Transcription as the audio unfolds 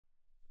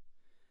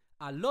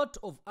A lot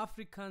of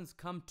Africans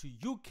come to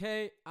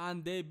UK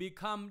and they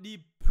become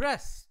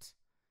depressed.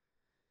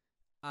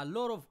 A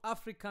lot of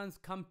Africans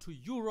come to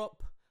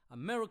Europe,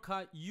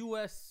 America,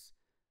 US,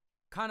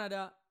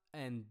 Canada,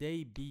 and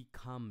they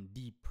become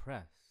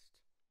depressed.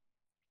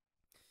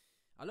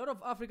 A lot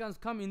of Africans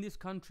come in this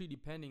country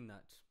depending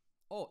that,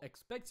 or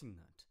expecting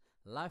that,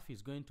 life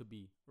is going to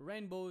be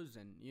rainbows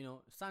and,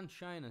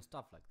 sunshine and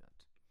stuff like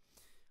that.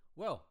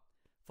 Well,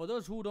 for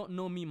those who don't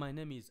know me, my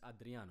name is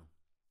Adriano.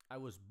 I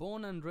was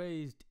born and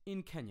raised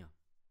in Kenya,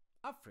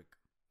 Africa,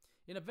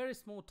 in a very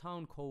small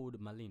town called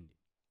Malindi.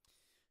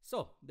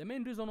 So, the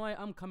main reason why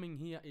I'm coming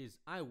here is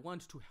I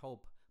want to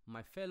help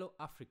my fellow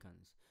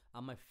Africans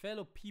and my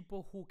fellow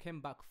people who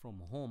came back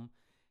from home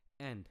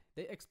and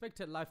they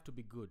expected life to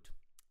be good.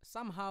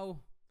 Somehow,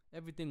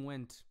 everything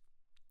went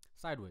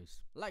sideways,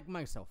 like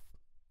myself.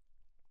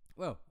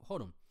 Well,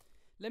 hold on.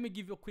 Let me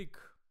give you a quick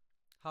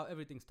how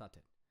everything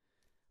started.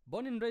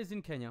 Born and raised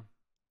in Kenya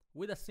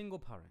with a single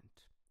parent.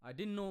 I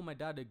didn't know my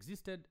dad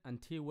existed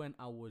until when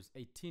I was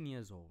 18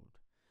 years old.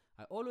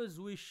 I always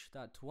wish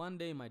that one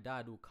day my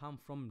dad would come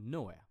from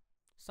nowhere.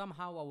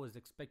 Somehow I was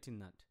expecting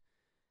that,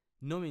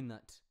 knowing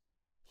that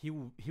he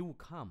will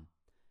come.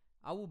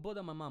 I will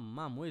bother my mom,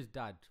 "Mom, where's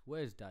dad?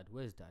 Where's dad?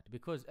 Where's dad?"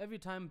 Because every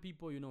time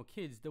people,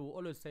 kids, they will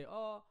always say,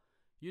 "Oh,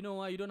 you know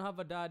what, you don't have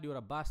a dad, you're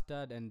a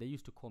bastard," and they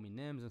used to call me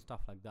names and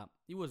stuff like that.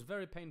 It was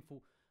very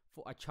painful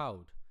for a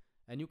child.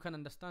 And you can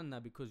understand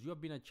that because you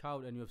have been a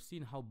child and you have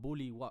seen how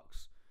bully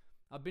works.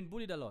 I've been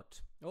bullied a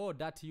lot. Oh,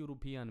 dirty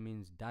European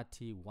means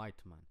dirty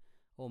white man.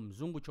 Oh,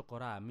 Mzungu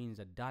Chokora means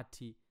a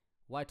dirty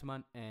white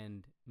man,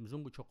 and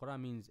Mzungu Chokora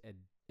means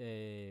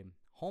a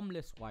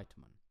homeless white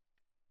man.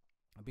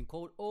 I've been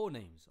called all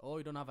names. Oh,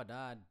 you don't have a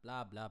dad,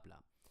 blah, blah, blah.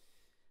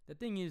 The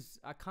thing is,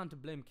 I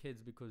can't blame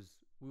kids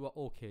because we were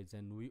all kids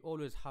and we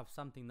always have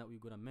something that we're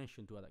going to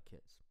mention to other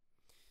kids.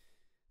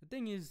 The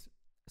thing is,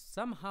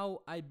 somehow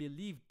I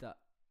believed that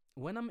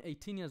when I'm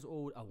 18 years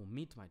old, I will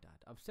meet my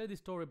dad. I've said this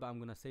story, but I'm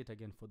going to say it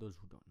again for those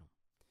who don't know.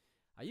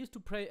 I used to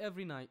pray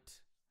every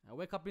night. I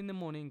wake up in the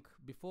morning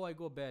before I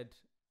go to bed,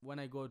 when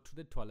I go to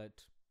the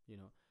toilet,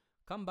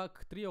 come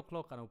back 3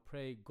 o'clock and I'll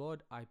pray,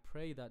 "God, I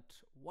pray that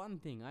one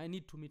thing, I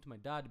need to meet my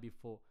dad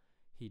before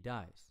he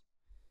dies."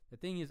 The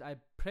thing is, I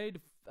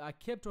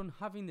kept on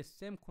having the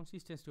same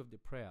consistency of the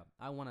prayer.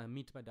 I want to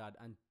meet my dad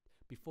and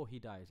before he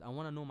dies. I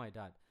want to know my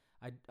dad.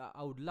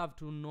 I would love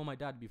to know my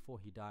dad before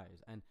he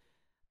dies. And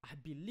I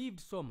believed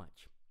so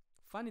much.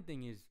 Funny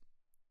thing is,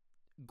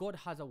 God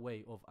has a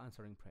way of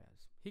answering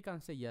prayers. He can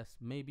say yes,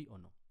 maybe, or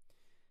no.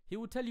 He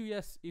will tell you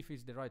yes if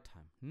it's the right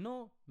time.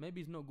 No,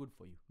 maybe it's not good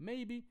for you.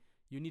 Maybe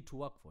you need to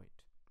work for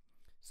it.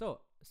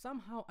 So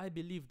somehow I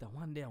believed that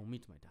one day I'll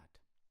meet my dad.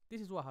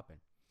 This is what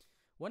happened.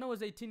 When I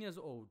was 18 years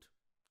old,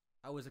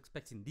 I was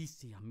expecting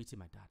this year I'm meeting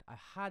my dad. I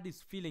had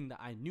this feeling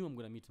that I knew I'm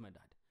going to meet my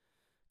dad.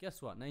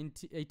 Guess what?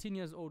 18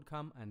 years old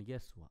come, and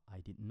guess what? I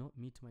did not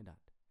meet my dad.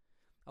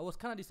 I was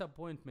kind of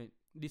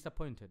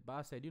disappointed, but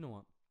I said, you know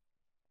what?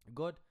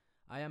 God,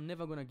 I am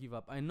never going to give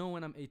up. I know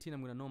when I'm 18,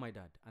 I'm going to know my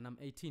dad, and I'm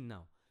 18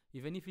 now.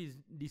 Even if it's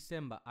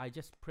December, I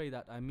just pray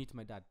that I meet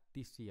my dad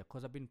this year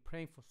because I've been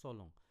praying for so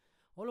long.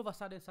 All of a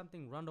sudden,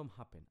 something random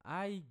happened.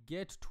 I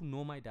get to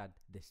know my dad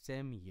the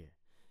same year.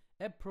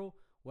 April,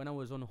 when I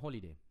was on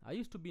holiday. I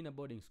used to be in a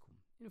boarding school.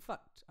 In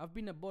fact, I've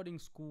been in a boarding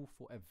school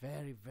for a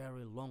very,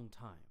 very long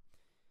time.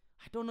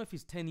 I don't know if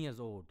it's 10 years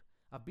old.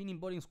 I've been in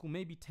boarding school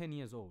maybe 10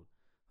 years old.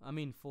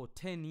 For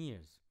 10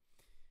 years.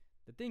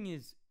 The thing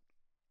is,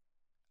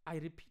 I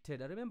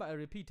remember I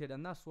repeated,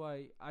 and that's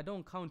why I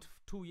don't count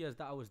 2 years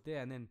that I was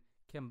there and then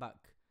came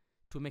back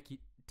to make it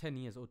 10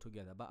 years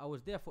altogether. But I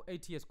was there for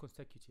 8 years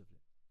consecutively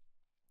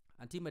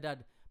until my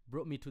dad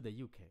brought me to the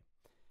UK.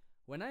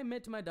 When I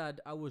met my dad,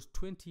 I was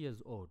 20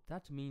 years old.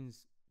 That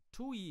means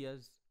 2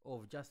 years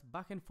of just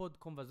back and forth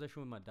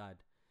conversation with my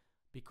dad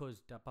because,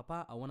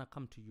 "Papa, I want to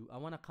come to you. I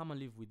want to come and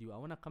live with you. I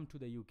want to come to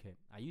the UK."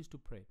 I used to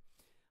pray.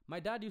 My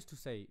dad used to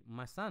say,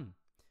 "My son,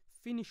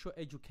 finish your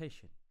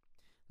education.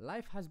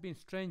 Life has been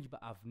strange,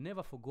 but I've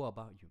never forgot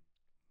about you."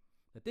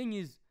 The thing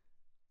is,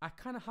 I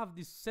kind of have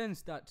this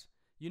sense that,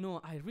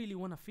 I really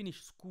want to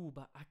finish school,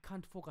 but I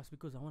can't focus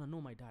because I want to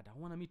know my dad. I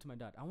want to meet my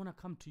dad. I want to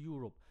come to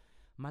Europe.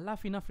 My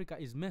life in Africa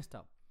is messed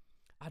up.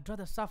 I'd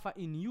rather suffer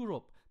in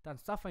Europe than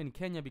suffer in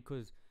Kenya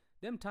because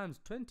them times,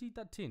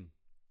 2013,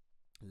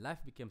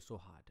 life became so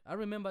hard. I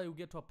remember you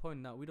get to a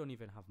point that we don't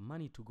even have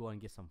money to go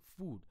and get some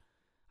food.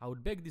 I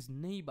would beg this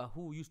neighbor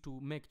who used to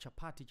make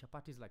chapati.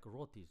 Chapati is like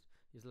rotis.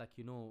 It's like,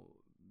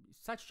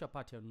 such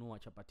chapati, I know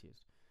what chapati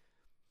is.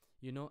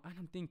 And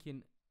I'm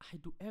thinking, I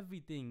do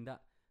everything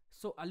that,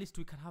 so at least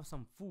we can have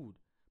some food.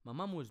 My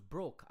mom was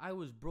broke. I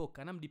was broke,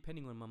 and I'm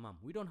depending on my mom.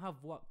 We don't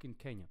have work in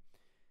Kenya.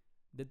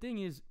 The thing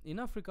is, in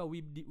Africa,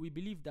 we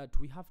believe that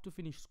we have to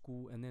finish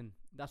school, and then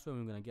that's when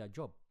we're going to get a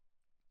job.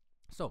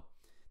 So,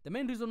 the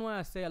main reason why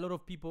I say a lot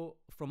of people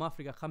from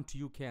Africa come to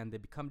UK and they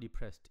become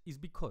depressed is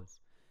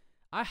because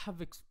I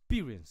have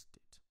experienced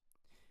it.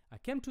 I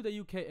came to the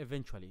UK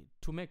eventually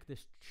to make the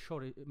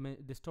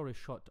story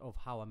short of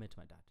how I met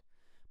my dad.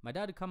 My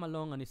dad come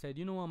along and he said,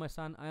 you know what, my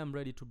son, I am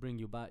ready to bring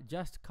you, but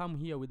just come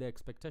here with the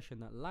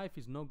expectation that life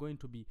is not going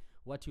to be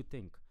what you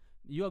think.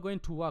 You are going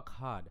to work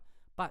hard,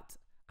 but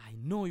I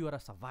know you are a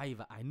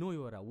survivor. I know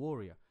you are a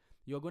warrior.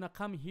 You are going to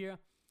come here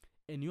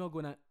and you are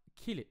going to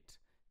kill it.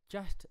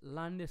 Just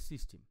learn the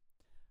system.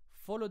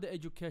 Follow the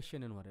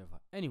education and whatever.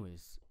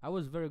 Anyways, I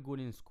was very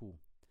good in school.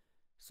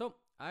 So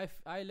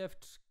I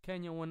left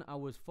Kenya when I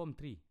was Form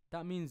 3.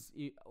 That means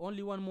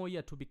only one more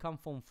year to become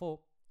Form 4,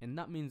 and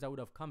that means I would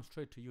have come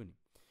straight to uni.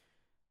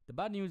 The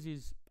bad news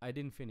is I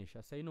didn't finish.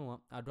 I say, you know what,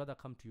 I'd rather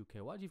come to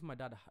UK. What if my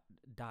dad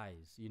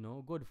dies? You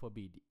know, God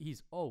forbid.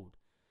 He's old.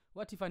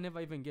 What if I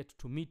never even get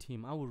to meet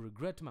him? I will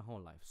regret my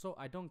whole life. So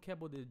I don't care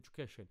about the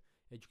education.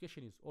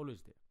 Education is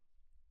always there.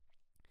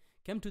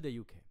 Came to the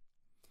UK.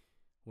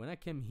 When I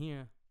came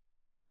here,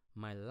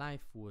 my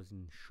life was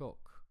in shock.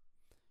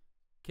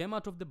 Came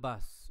out of the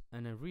bus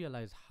and I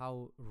realized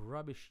how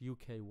rubbish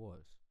UK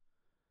was.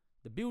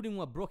 The buildings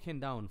were broken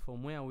down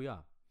from where we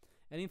are.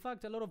 And in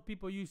fact, a lot of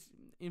people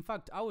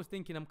I was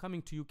thinking I'm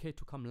coming to UK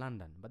to come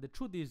London. But the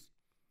truth is,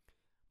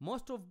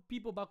 most of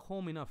people back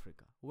home in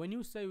Africa, when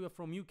you say we're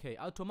from UK,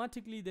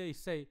 automatically they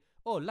say,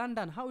 oh,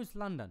 London, how is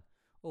London?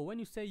 Or when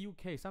you say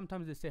UK,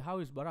 sometimes they say, how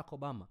is Barack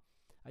Obama?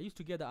 I used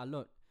to get that a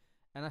lot.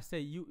 And I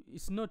say,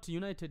 it's not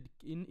United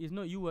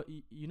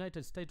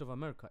States of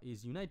America,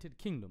 it's United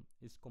Kingdom.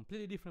 It's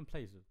completely different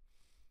places.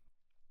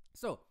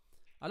 So,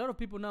 a lot of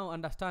people now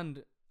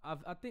understand.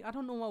 I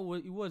don't know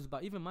what it was,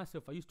 but even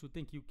myself, I used to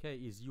think UK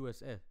is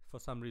USA for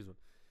some reason.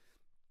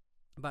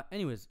 But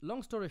anyways,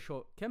 long story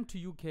short, came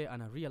to UK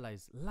and I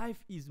realized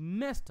life is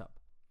messed up.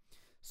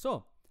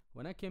 So,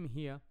 when I came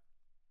here,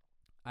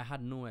 I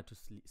had nowhere to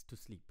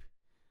sleep.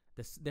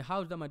 The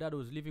house that my dad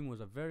was living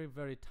was a very,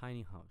 very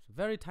tiny house.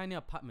 Very tiny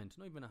apartment.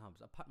 Not even a house,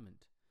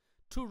 apartment.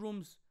 2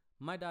 rooms,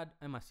 my dad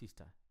and my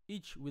sister,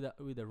 each with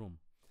a room.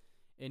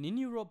 And in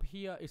Europe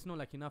here, it's not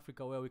like in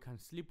Africa where we can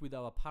sleep with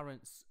our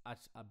parents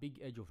at a big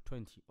age of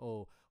 20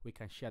 or we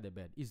can share the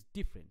bed. It's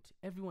different.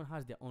 Everyone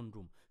has their own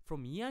room.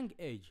 From young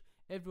age,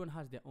 everyone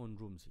has their own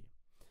rooms here.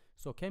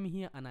 So I came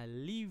here and I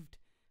lived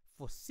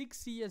for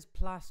 6 years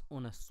plus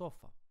on a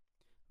sofa.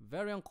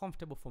 Very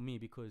uncomfortable for me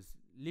because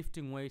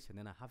lifting weights and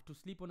then I have to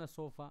sleep on a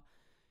sofa.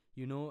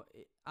 You know,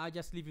 I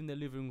just live in the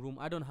living room.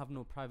 I don't have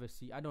no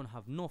privacy. I don't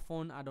have no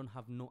phone. I don't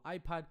have no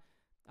iPad.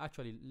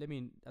 Actually,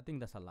 I think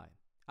that's a lie.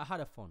 I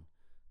had a phone,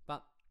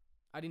 but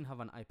I didn't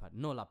have an iPad,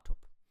 no laptop.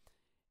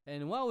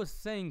 And why I was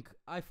saying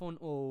iPhone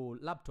or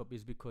laptop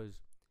is because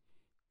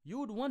you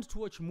would want to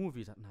watch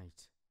movies at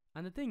night.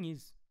 And the thing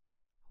is,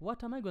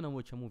 what am I going to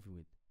watch a movie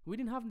with? We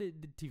didn't have the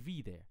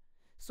TV there.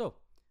 So,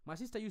 my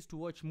sister used to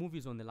watch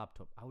movies on the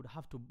laptop. I would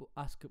have to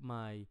ask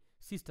my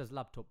sister's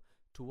laptop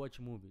to watch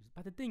movies.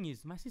 But the thing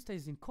is, my sister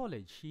is in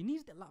college. She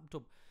needs the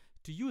laptop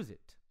to use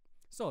it.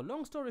 So,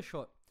 long story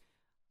short,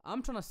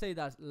 I'm trying to say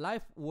that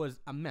life was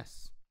a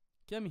mess.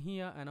 Came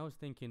here and I was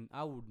thinking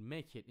I would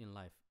make it in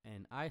life.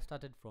 And I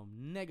started from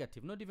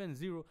negative, not even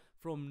 0,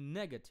 from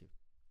negative.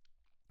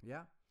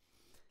 Yeah.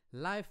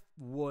 Life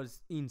was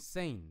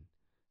insane.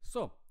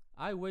 So,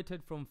 I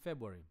waited from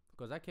February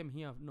because I came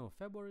here,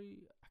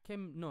 I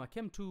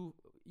came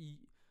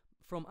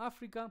from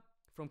Africa,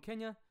 from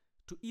Kenya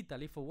to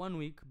Italy for 1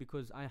 week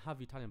because I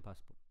have Italian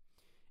passport.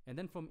 And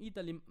then from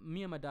Italy,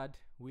 me and my dad,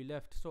 we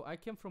left. So I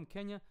came from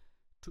Kenya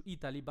to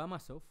Italy by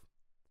myself.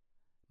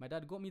 My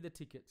dad got me the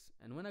tickets.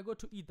 And when I go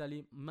to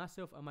Italy,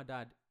 myself and my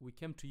dad, we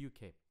came to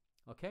UK.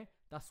 Okay?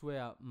 That's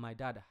where my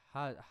dad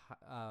had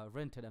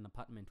rented an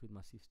apartment with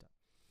my sister.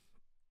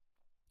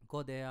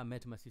 Got there,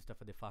 met my sister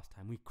for the first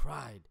time. We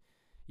cried.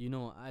 You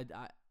know,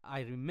 I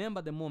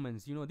remember the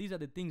moments. You know, these are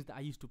the things that I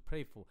used to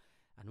pray for.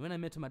 And when I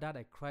met my dad,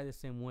 I cried the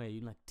same way.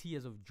 You know, like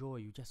tears of joy.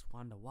 You just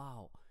wonder,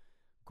 wow,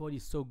 God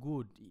is so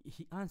good.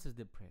 He answers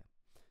the prayer.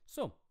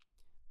 So,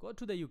 go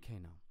to the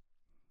UK now.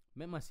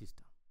 Met my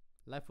sister.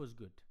 Life was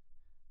good.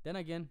 Then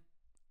again,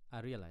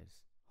 I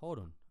realized, hold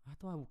on. I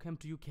thought I would come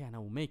to UK and I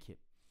will make it.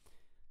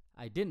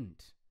 I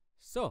didn't.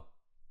 So,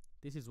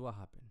 this is what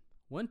happened.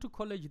 Went to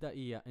college that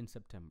year in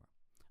September.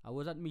 I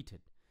was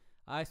admitted.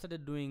 I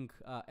started doing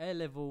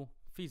A-level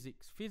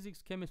physics,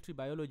 chemistry,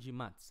 biology,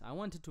 maths. I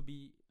wanted to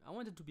be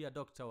a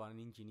doctor or an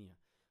engineer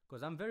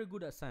because I'm very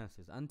good at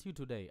sciences. Until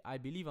today, I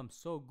believe I'm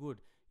so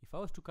good. If I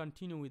was to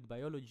continue with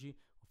biology,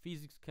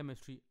 physics,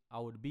 chemistry, I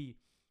would be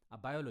a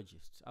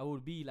biologist. I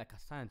would be like a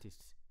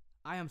scientist.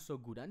 I am so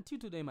good. Until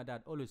today, my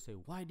dad always say,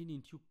 "Why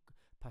didn't you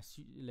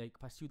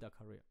pursue that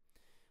career?"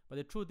 But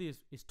the truth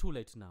is, it's too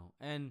late now.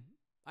 And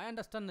I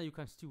understand that you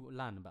can still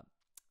learn, but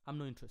I'm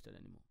not interested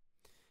anymore.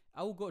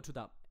 I will go to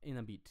that in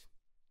a bit.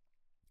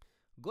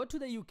 Go to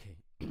the UK.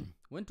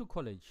 Went to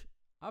college.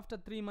 After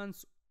 3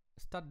 months,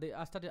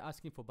 I started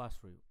asking for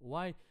bursary.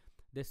 Why?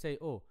 They say,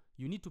 oh,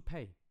 you need to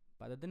pay.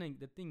 But then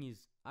the thing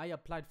is, I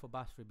applied for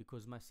bursary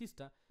because my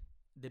sister,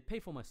 they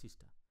pay for my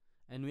sister.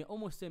 And we're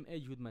almost same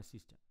age with my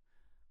sister.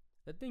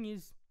 The thing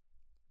is,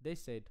 they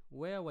said,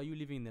 where were you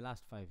living in the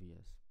last 5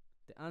 years?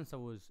 The answer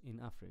was in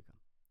Africa.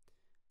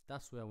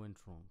 That's where I went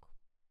wrong.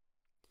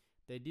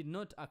 They did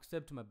not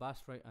accept my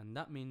bursary, and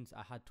that means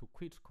I had to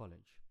quit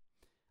college.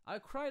 I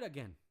cried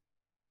again.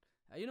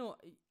 You know,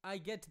 I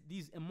get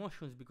these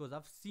emotions because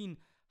I've seen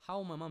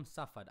how my mom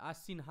suffered. I've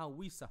seen how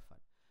we suffered.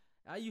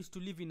 I used to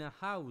live in a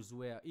house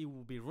where it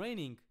would be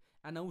raining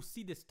and I would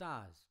see the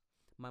stars.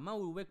 My mom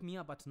will wake me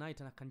up at night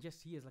and I can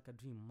just hear it's like a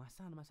dream. My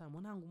son,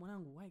 mwanangu,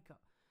 mwanangu, wake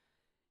up.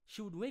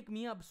 She would wake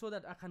me up so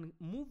that I can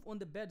move on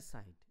the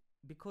bedside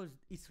because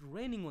it's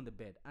raining on the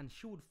bed, and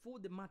she would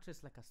fold the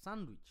mattress like a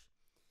sandwich,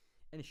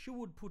 and she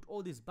would put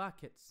all these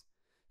buckets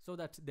so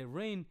that the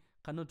rain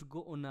cannot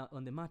go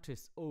on the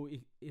mattress or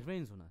it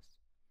rains on us.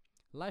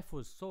 Life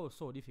was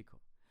so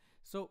difficult.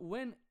 So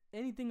when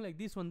anything like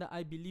this one that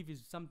I believe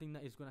is something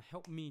that is going to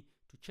help me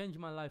to change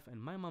my life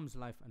and my mom's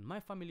life and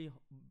my family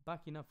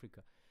back in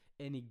Africa,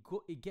 and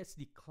it gets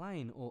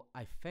declined or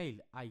I fail,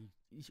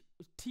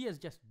 tears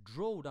just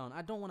draw down.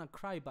 I don't want to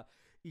cry, but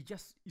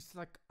it's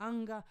like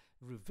anger,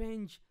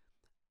 revenge,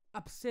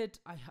 upset,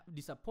 I have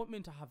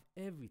disappointment, I have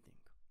everything.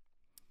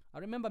 I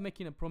remember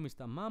making a promise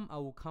that, Mom, I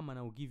will come and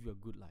I will give you a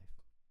good life.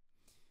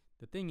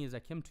 The thing is, I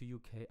came to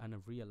UK and I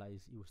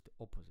realized it was the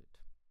opposite.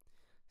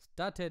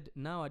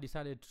 Now I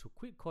decided to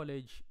quit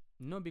college,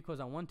 not because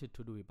I wanted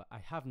to do it, but I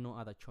have no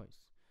other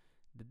choice.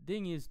 The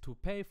thing is, to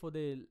pay for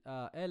the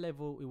A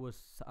level, it was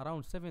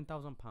around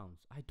 £7,000.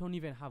 I don't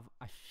even have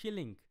a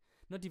shilling,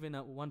 not even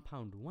a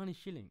 £1, 1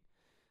 shilling.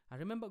 I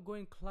remember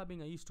going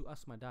clubbing. I used to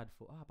ask my dad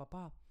for,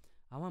 Papa,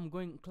 I'm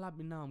going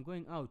clubbing now, I'm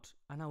going out.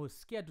 And I was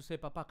scared to say,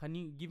 Papa, can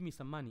you give me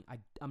some money?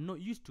 I'm not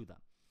used to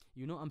that.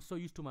 You know, I'm so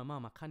used to my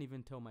mom, I can't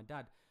even tell my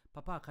dad,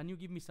 Papa, can you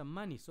give me some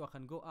money so I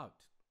can go out?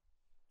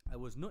 I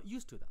was not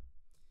used to that.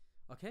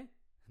 Okay?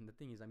 And the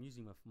thing is, I'm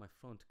using my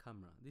front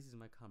camera. This is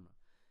my camera.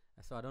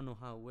 So I don't know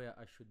where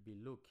I should be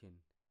looking.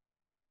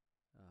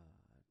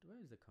 Where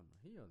is the camera?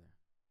 Here or there?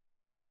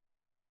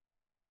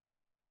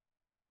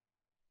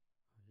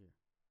 Oh, here.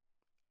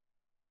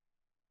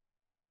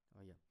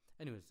 Oh yeah.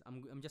 Anyways,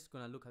 I'm just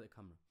gonna look at the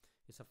camera.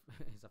 It's a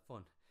it's a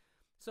phone.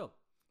 So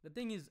the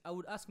thing is, I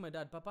would ask my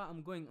dad, Papa,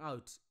 I'm going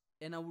out,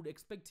 and I would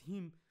expect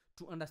him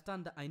to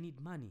understand that I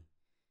need money.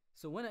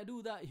 So when I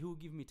do that, he will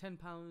give me £10,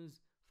 £5,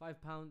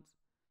 £10,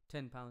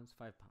 £5.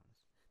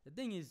 The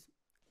thing is,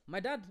 my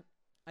dad,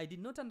 I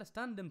did not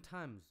understand them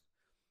times,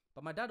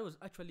 but my dad was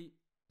actually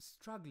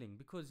struggling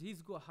because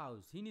he's got a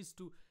house. He needs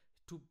to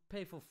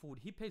pay for food.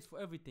 He pays for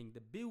everything,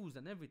 the bills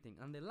and everything.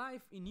 And the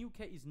life in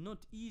UK is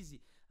not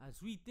easy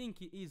as we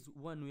think it is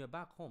when we are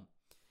back home.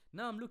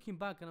 Now I'm looking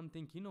back and I'm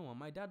thinking, you know what,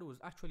 my dad was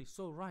actually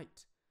so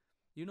right.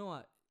 You know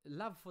what,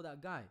 love for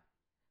that guy,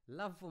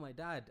 love for my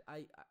dad.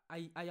 I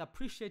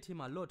appreciate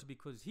him a lot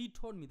because he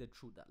told me the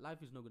truth that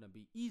life is not going to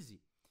be easy.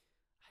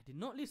 I did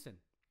not listen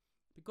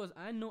because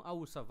I know I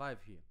will survive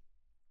here.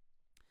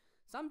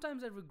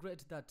 Sometimes I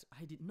regret that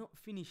I did not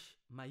finish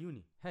my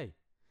uni. Hey,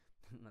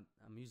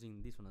 I'm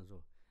using this one as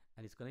well,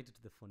 and it's connected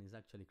to the phone. It's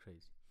actually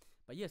crazy.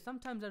 But yeah,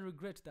 sometimes I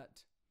regret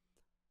that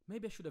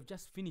maybe I should have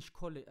just finished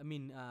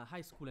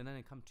high school and then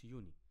I come to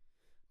uni.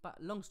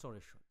 But long story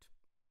short,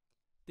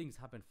 things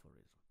happen for a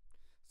reason.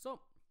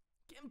 So,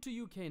 came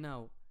to UK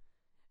now,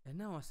 and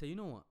now I say, you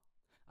know what?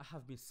 I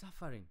have been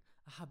suffering.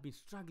 I have been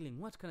struggling.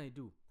 What can I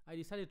do? I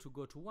decided to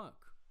go to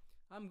work.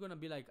 I'm gonna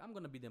be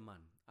the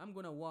man. I'm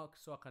gonna work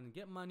so I can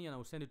get money and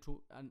I'll send it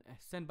to and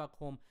send back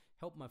home,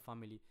 help my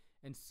family,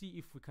 and see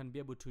if we can be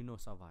able to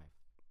survive.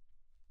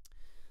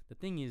 The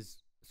thing is,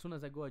 as soon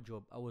as I got a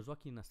job, I was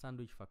working in a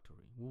sandwich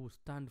factory. We will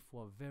stand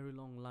for a very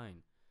long line.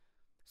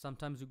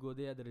 Sometimes you go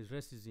there is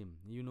racism.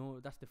 You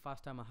know, that's the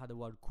first time I had the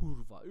word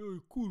kurva. Hey,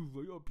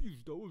 kurva, yeah,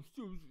 please,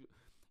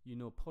 you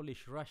know,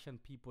 Polish, Russian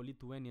people,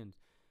 Lithuanians.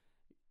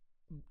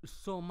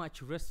 So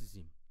much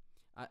racism,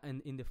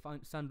 and in the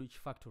sandwich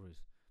factories.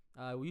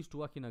 We used to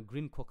work in a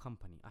Greenco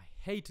company. I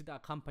hate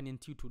that company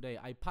until today.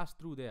 I pass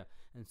through there,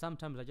 and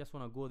sometimes I just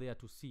want to go there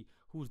to see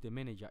who's the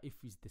manager, if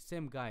it's the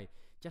same guy,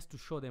 just to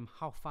show them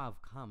how far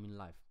I've come in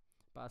life.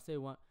 But I say,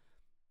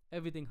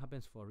 everything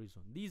happens for a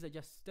reason. These are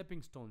just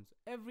stepping stones.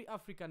 Every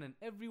African and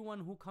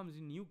everyone who comes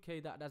in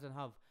UK that doesn't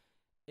have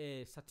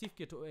a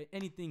certificate or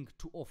anything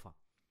to offer,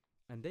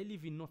 and they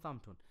live in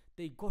Northampton,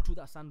 they go to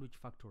that sandwich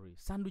factory.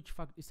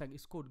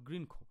 It's called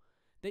Greenco.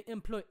 They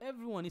employ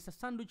everyone. It's a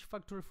sandwich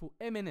factory for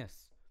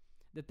M&S.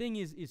 The thing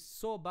is, it's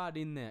so bad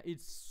in there.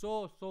 It's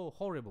so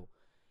horrible.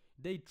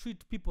 They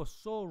treat people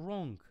so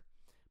wrong.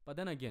 But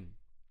then again,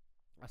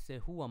 I say,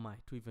 who am I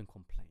to even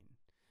complain?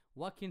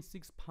 Working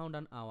 £6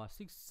 an hour,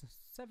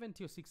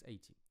 670 or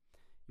 680.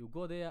 You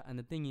go there, and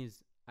the thing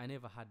is, I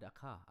never had a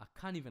car. I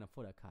can't even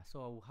afford a car,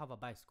 so I will have a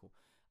bicycle.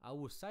 I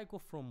will cycle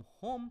from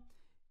home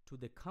to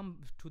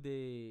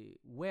the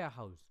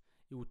warehouse.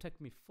 It will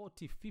take me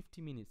 40-50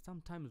 minutes,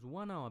 sometimes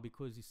 1 hour,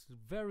 because it's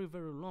very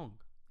long.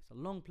 It's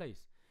a long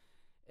place.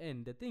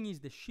 And the thing is,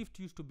 the shift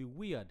used to be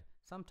weird.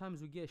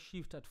 Sometimes we get a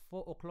shift at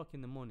 4 o'clock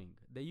in the morning.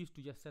 They used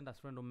to just send us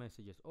random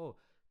messages. Oh,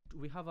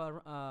 we have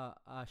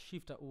a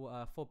shift at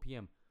 4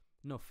 p.m.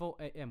 No, 4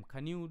 a.m.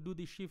 Can you do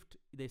the shift?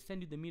 They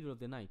send you the middle of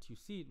the night. You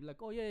see,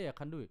 like, oh yeah, I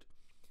can do it.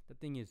 The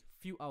thing is,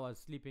 few hours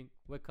sleeping,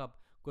 wake up,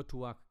 go to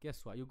work.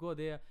 Guess what? You go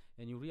there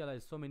and you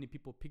realize so many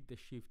people pick the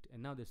shift,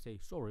 and now they say,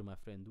 sorry, my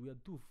friend, we are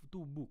too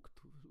booked.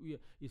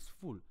 It's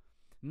full.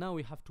 Now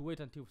we have to wait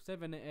until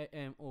 7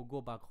 a.m. or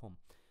go back home.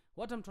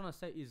 What I'm trying to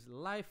say is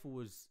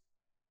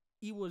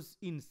it was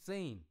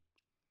insane.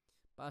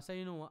 But I say,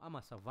 you know what, I'm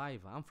a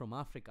survivor. I'm from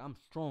Africa. I'm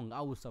strong.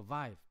 I will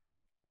survive.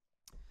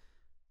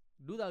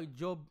 Do that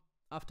job.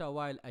 After a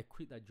while, I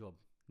quit that job.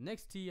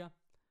 Next year,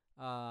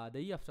 the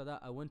year after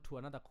that, I went to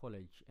another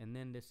college. And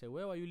then they say,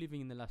 where were you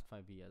living in the last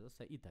 5 years? I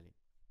say, Italy.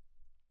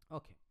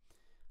 Okay.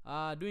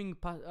 Doing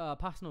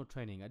personal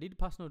training. I did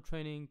personal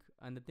training.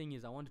 And the thing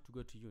is, I wanted to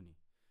go to uni.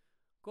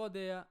 Go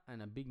there,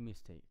 and a big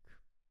mistake.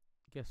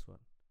 Guess what?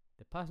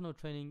 The personal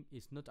training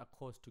is not a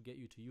course to get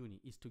you to uni.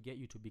 It's to get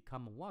you to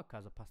become a worker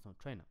as a personal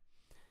trainer.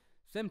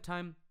 Same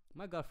time,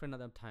 my girlfriend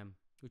at that time,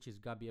 which is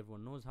Gabby,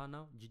 everyone knows her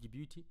now, Gigi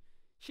Beauty,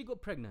 she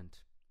got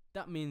pregnant.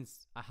 That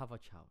means I have a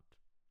child.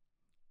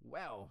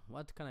 Well,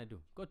 what can I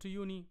do? Go to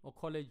uni or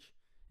college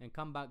and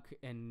come back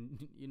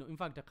and, in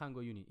fact, I can't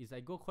go uni. Is I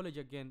go college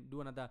again,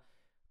 do another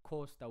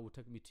course that will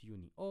take me to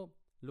uni, or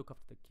look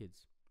after the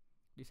kids.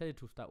 Decided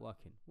to start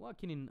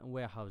working in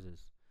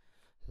warehouses.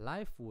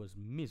 Life was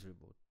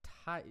miserable.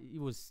 It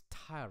was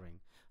tiring.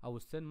 I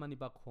would send money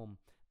back home,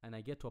 and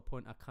I get to a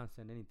point I can't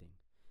send anything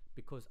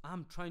because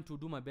I'm trying to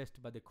do my best,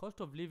 but the cost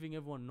of living,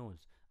 everyone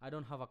knows. I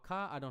don't have a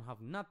car. I don't have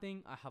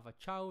nothing. I have a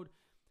child.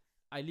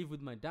 I live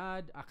with my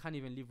dad. I can't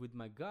even live with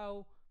my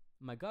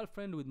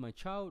girlfriend, with my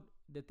child.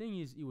 The thing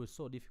is, it was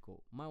so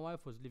difficult. My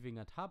wife was living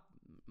at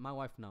my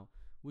wife now,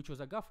 which was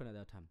a girlfriend at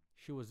that time.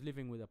 She was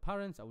living with her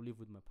parents. I would live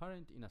with my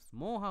parent in a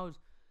small house,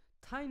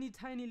 tiny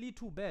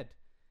little bed.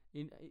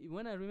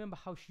 When I remember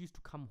how she used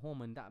to come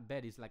home, and that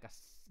bed is like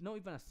not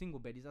even a single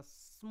bed. It's a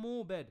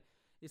small bed.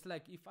 It's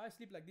like if I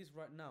sleep like this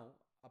right now,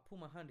 I put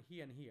my hand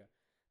here and here,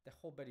 the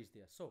whole bed is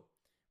there. So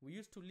we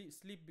used to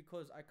sleep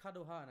because I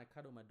cuddle her and I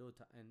cuddle my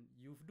daughter. And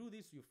you do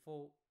this, you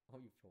fall or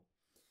you fall.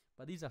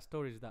 But these are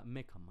stories that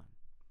make a man.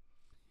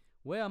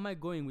 Where am I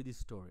going with this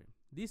story?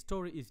 This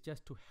story is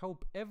just to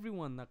help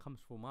everyone that comes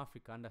from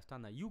Africa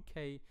understand that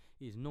UK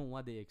is not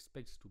what they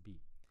expect to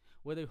be.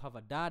 Whether you have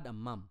a dad and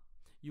mom,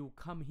 you will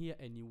come here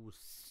and you will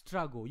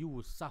struggle, you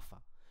will suffer.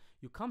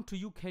 You come to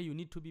UK, you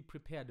need to be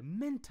prepared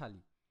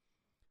mentally,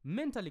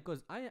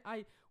 because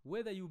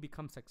whether you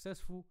become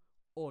successful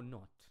or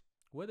not,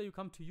 whether you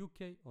come to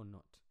UK or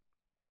not,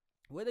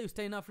 whether you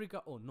stay in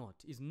Africa or not,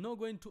 is not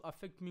going to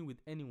affect me with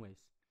any ways.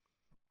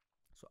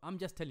 So I'm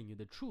just telling you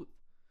the truth.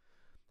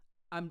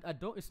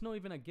 It's not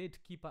even a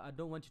gatekeeper. I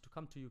don't want you to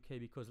come to UK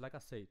because, like I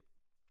said,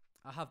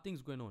 I have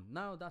things going on.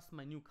 Now that's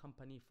my new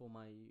company for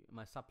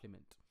my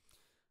supplement.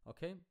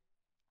 Okay?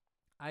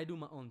 I do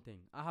my own thing.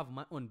 I have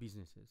my own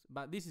businesses.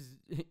 But this is,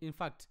 in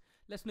fact,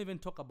 let's not even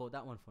talk about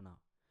that one for now.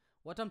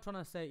 What I'm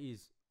trying to say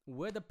is,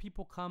 whether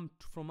people come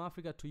from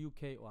Africa to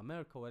UK or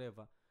America or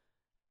whatever,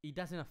 it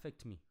doesn't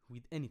affect me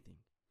with anything.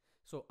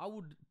 So I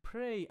would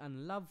pray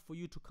and love for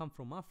you to come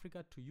from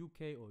Africa to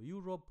UK or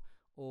Europe,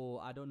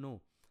 or I don't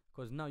know.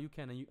 Because now UK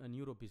and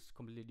Europe is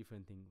completely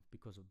different thing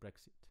because of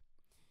Brexit.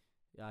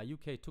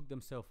 UK took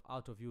themselves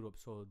out of Europe,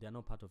 so they are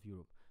not part of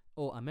Europe.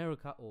 Or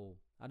America, or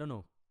I don't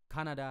know,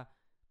 Canada,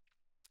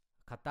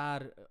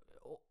 Qatar,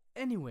 or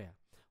anywhere.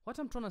 What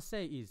I'm trying to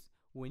say is,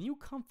 when you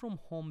come from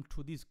home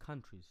to these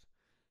countries,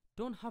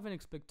 don't have an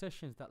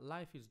expectations that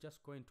life is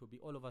just going to be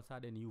all of a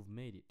sudden you've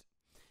made it.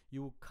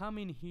 You will come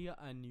in here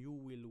and you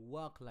will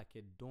work like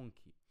a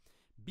donkey.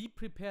 Be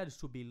prepared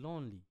to be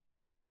lonely.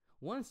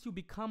 Once you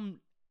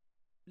become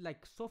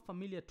like so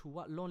familiar to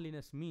what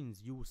loneliness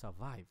means, you will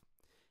survive.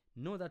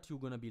 Know that you're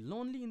going to be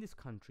lonely in this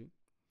country.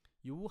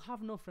 You will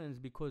have no friends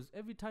because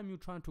every time you're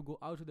trying to go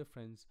out with the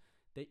friends,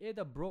 they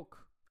either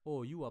broke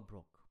or you are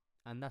broke.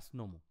 And that's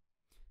normal.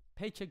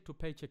 Paycheck to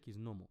paycheck is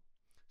normal.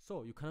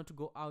 So you cannot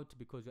go out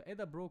because you're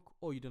either broke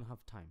or you don't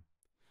have time.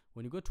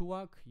 When you go to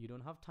work, you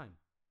don't have time.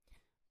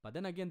 But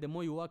then again, the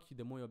more you work,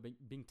 the more you're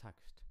being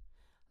taxed.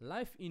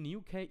 Life in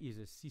UK is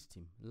a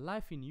system.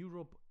 Life in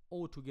Europe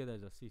altogether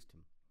is a system.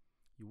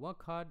 You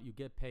work hard, you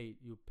get paid,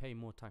 you pay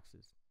more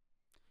taxes.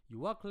 You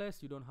work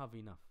less, you don't have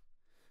enough.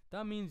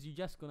 That means you're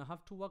just going to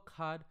have to work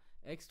hard,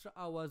 extra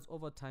hours,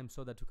 overtime,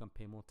 so that you can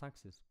pay more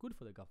taxes. Good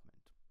for the government.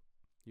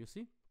 You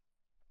see?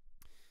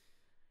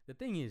 The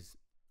thing is,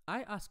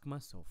 I ask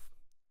myself,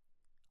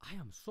 I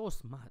am so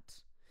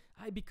smart.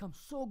 I become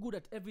so good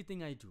at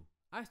everything I do.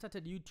 I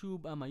started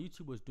YouTube and my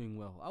YouTube was doing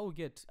well. I will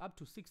get up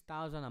to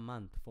 6,000 a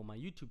month for my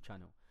YouTube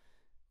channel.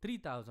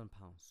 3,000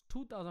 pounds,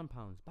 2,000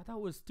 pounds, but that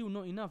was still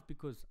not enough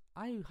because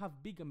I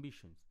have big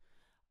ambitions.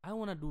 I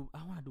want to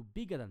do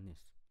bigger than this.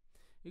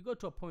 You go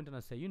to a point and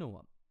I say, you know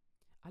what?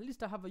 At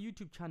least I have a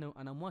YouTube channel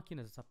and I'm working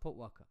as a support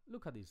worker.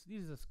 Look at this.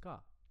 This is a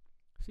scar.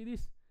 See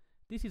this?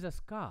 This is a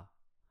scar.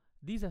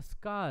 These are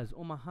scars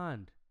on my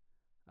hand.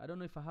 I don't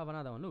know if I have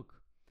another one. Look.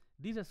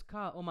 These are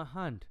scars on my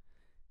hand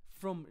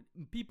from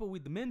people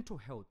with mental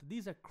health.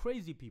 These are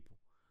crazy people.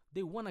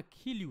 They want to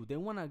kill you. They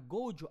want to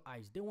gouge your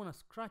eyes. They want to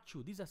scratch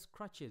you. These are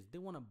scratches. They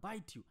want to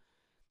bite you.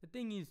 The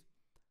thing is,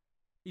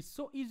 it's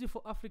so easy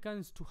for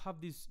Africans to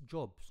have these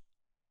jobs.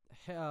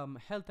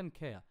 Health and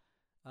care,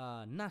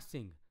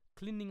 nursing,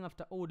 cleaning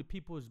after all the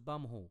people's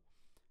bum hole,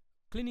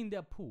 cleaning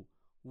their poo,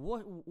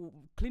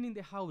 cleaning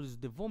the houses,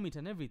 the vomit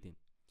and everything.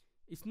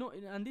 It's not,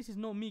 and this is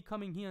not me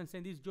coming here and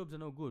saying these jobs are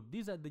not good.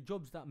 These are the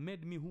jobs that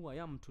made me who I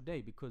am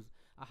today because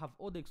I have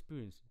all the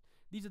experience.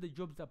 These are the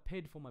jobs that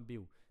paid for my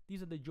bill.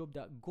 These are the jobs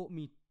that got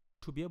me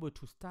to be able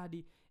to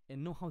study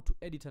and know how to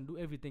edit and do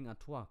everything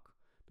at work.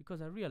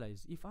 Because I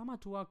realize if I'm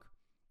at work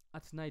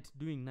at night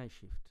doing night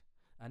shift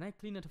and I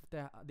clean out of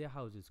their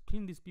houses,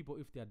 clean these people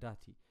if they're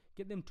dirty,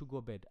 get them to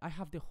go bed, I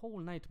have the whole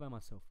night by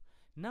myself.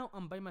 Now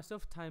I'm by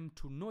myself time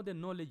to know the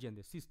knowledge and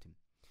the system.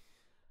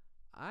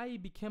 I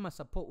became a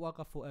support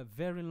worker for a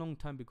very long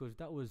time because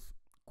that was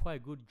quite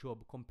a good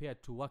job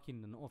compared to working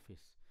in an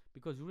office.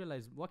 Because you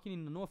realize working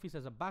in an office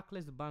as a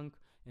Barclays bank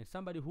and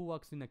somebody who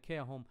works in a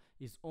care home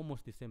is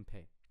almost the same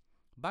pay.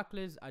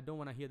 Barclays, I don't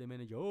want to hear the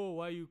manager, oh,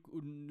 why you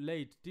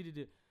late?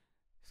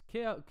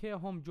 Care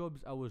home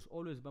jobs, I was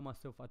always by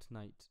myself at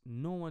night.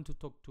 No one to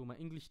talk to. My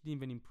English didn't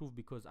even improve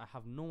because I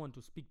have no one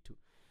to speak to.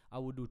 I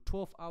would do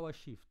 12-hour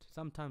shift,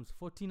 sometimes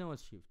 14-hour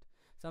shift.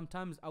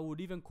 Sometimes I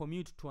would even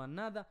commute to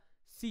another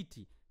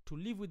city to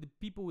live with the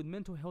people with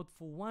mental health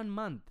for 1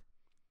 month.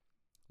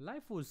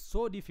 Life was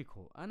so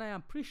difficult, and I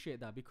appreciate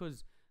that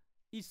because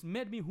it's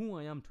made me who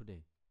I am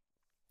today.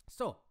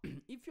 So,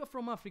 if you're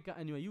from Africa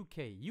and you're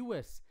UK,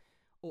 US,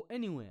 or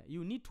anywhere,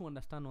 you need to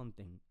understand one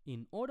thing.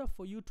 In order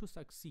for you to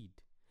succeed,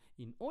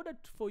 in order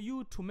for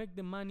you to make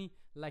the money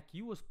like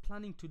you was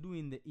planning to do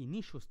in the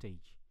initial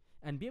stage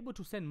and be able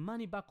to send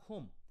money back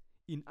home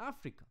in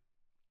Africa,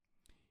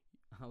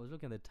 I was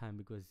looking at the time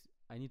because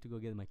I need to go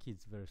get my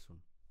kids very soon.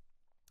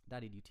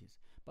 Daddy duties.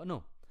 But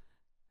no,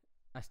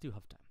 I still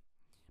have time.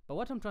 But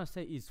what I'm trying to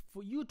say is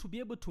for you to be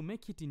able to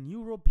make it in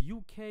Europe,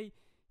 UK,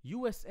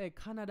 USA,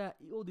 Canada,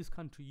 all this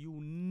country, you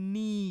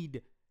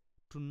need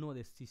to know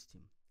the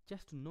system.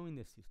 Just to know in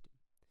the system.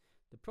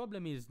 The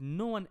problem is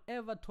no one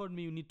ever told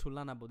me you need to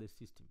learn about the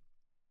system.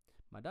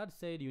 My dad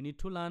said you need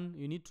to learn,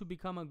 you need to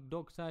become a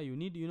doctor, you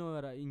need,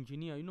 an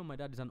engineer. My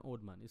dad is an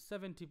old man. He's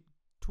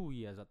 72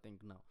 years, I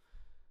think now.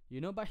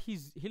 But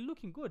he's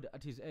looking good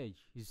at his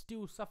age. He's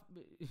still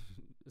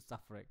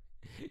suffering.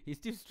 He's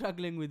still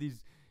struggling with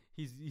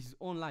his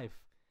own life.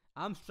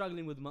 I'm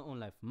struggling with my own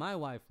life. My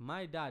wife,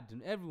 my dad,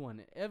 and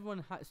everyone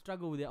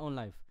struggle with their own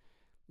life.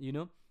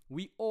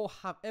 We all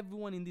have,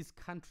 everyone in this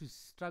country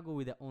struggle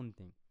with their own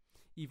thing.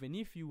 Even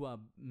if you are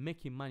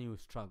making money, you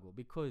struggle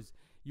because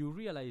you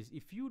realize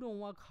if you don't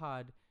work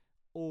hard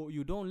or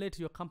you don't let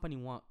your company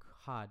work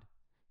hard,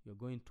 you're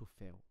going to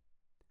fail.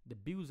 The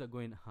bills are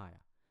going higher.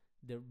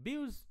 The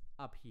bills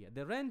up here.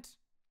 The rent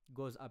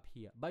goes up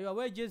here. But your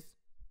wages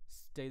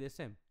stay the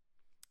same.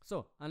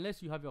 So,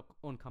 unless you have your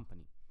own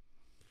company.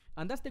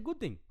 And that's the good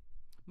thing.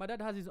 My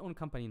dad has his own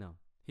company now.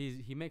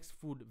 He makes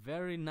food,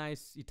 very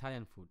nice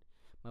Italian food.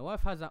 My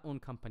wife has her own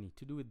company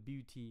to do with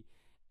beauty.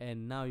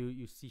 And now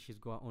you see she's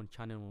got her own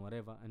channel or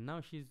whatever. And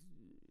now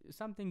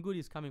something good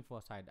is coming for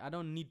her side. I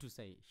don't need to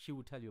say. She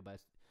will tell you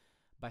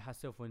by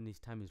herself when this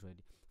time is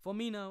ready. For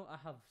me now, I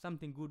have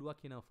something good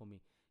working out for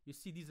me. You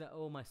see, these are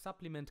all my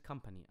supplement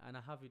company, and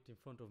I have it in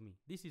front of me.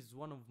 This is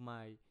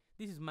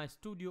my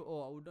studio,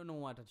 or I don't know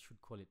what I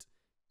should call it.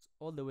 It's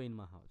all the way in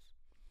my house.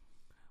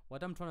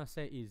 What I'm trying to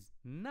say is,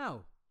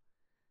 now,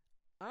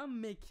 I'm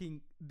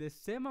making the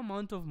same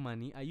amount of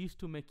money I used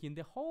to make in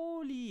the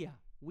whole year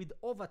with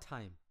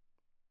overtime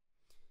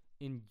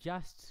in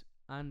just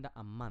under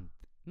a month.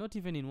 Not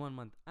even in 1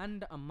 month,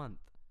 under a month.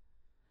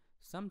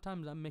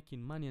 Sometimes I'm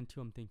making money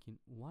until I'm thinking,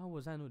 why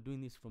was I not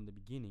doing this from the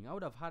beginning? I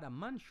would have had a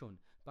mansion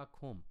back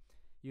home.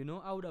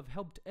 I would have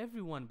helped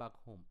everyone back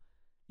home.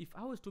 If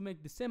I was to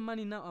make the same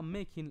money now I'm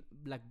making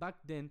like back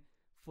then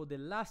for the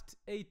last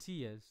 8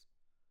 years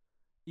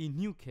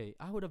in UK,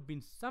 I would have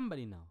been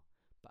somebody now.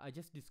 But I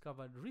just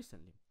discovered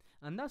recently.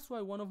 And that's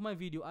why one of my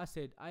videos I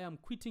said, I am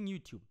quitting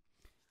YouTube.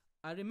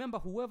 I remember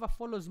whoever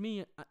follows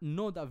me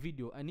know that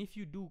video. And if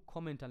you do,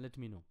 comment and let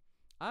me know.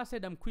 I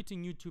said I'm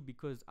quitting YouTube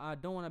because I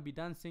don't want to be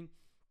dancing.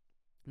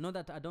 Not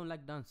that I don't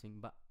like dancing,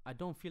 but I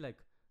don't feel like,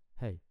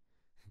 hey,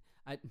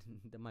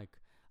 the mic.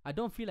 I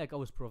don't feel like I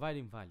was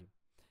providing value.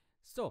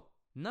 So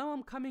now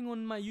I'm coming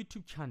on my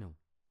YouTube channel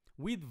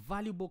with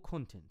valuable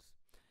content.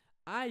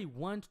 I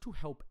want to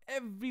help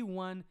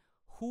everyone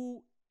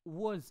who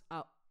was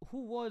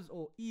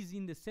or is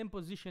in the same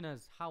position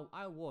as how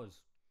I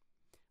was.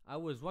 I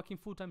was working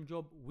full-time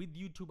job with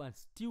YouTube and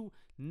still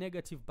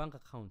negative bank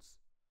accounts.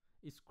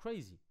 It's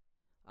crazy.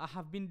 I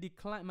have been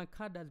declined. My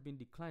card has been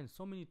declined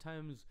so many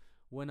times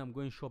when I'm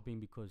going shopping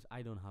because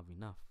I don't have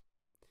enough.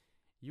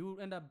 You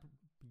end up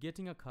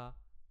getting a car,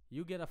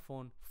 you get a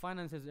phone,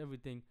 finances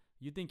everything.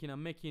 You thinking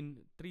I'm making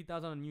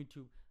 3,000 on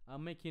YouTube,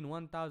 I'm making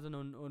 1,000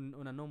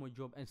 on a normal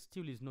job, and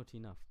still is not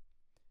enough.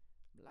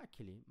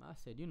 Luckily, I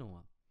said, you know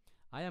what?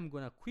 I am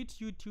gonna quit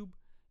YouTube,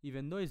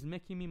 even though it's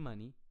making me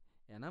money,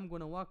 and I'm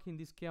gonna work in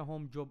this care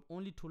home job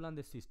only to learn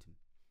the system.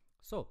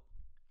 So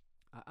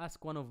I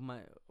asked one of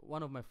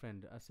my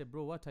friend. I said,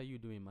 bro, what are you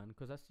doing, man?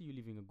 Because I see you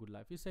living a good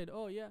life. He said,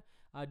 oh yeah,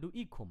 I do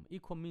e-com.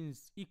 E-com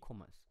means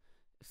e-commerce,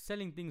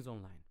 selling things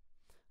online.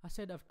 I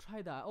said, I've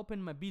tried that. I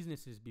opened my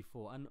businesses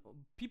before, and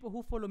people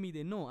who follow me,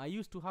 they know I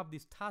used to have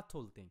this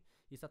turtle thing.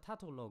 It's a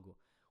turtle logo.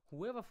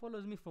 Whoever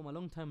follows me from a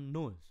long time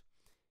knows.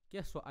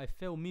 Guess what? I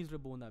fell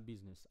miserable in that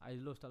business. I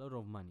lost a lot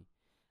of money.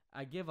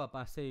 I gave up.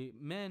 I say,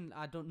 man,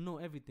 I don't know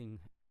everything.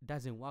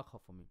 Doesn't work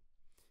out for me.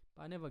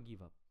 But I never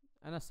give up.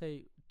 And I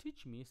say,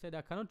 teach me. He said,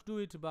 I cannot do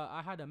it, but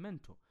I had a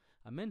mentor.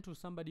 A mentor is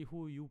somebody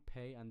who you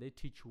pay and they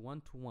teach you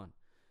one-to-one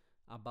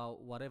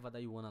about whatever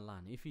that you want to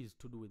learn. If it's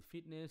to do with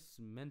fitness,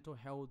 mental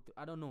health,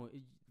 I don't know.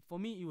 For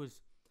me, it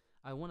was,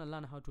 I want to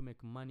learn how to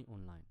make money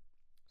online.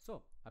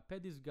 So I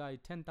paid this guy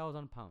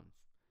 £10,000.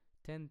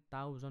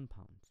 £10,000.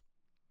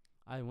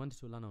 I wanted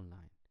to learn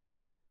online,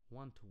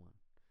 one-to-one.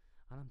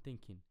 And I'm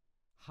thinking,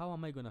 how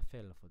am I going to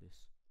fail for this?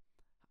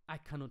 I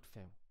cannot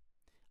fail.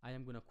 I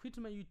am going to quit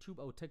my YouTube.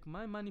 I'll take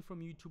my money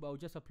from YouTube. I'll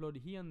just upload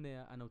here and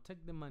there, and I'll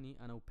take the money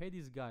and I'll pay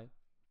this guy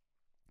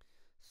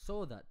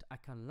so that I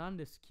can learn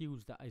the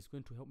skills that is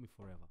going to help me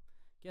forever.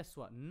 Guess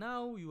what?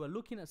 Now you are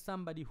looking at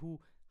somebody who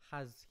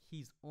has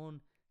his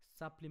own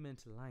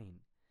supplement line.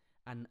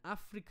 An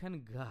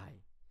African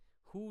guy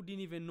who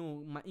didn't even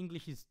know my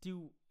English is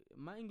still,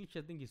 my English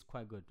I think is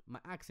quite good. My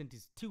accent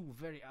is still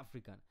very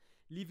African.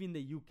 Live in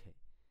the UK.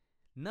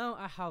 Now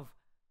I have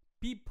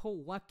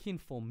people working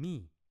for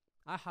me.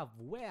 I have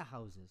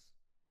warehouses.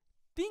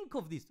 Think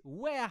of this,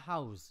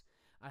 warehouse.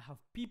 I have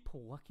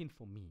people working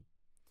for me.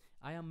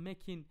 I am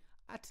making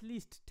at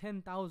least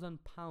 £10,000.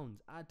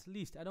 At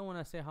least. I don't want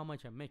to say how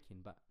much I'm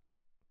making, but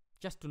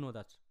just to know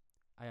that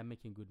I am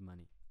making good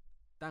money.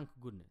 Thank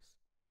goodness.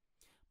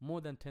 More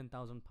than £10,000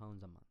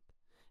 a month.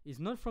 It's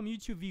not from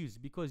YouTube views,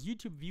 because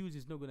YouTube views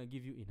is not going to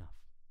give you enough.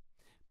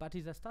 But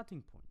it's a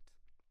starting point.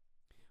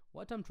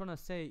 What I'm trying to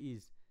say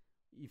is,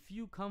 if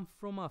you come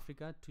from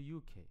Africa to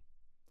UK,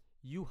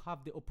 you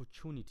have the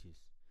opportunities,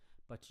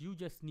 but you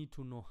just need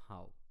to know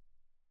how.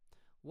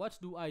 What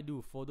do I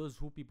do for those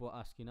who people are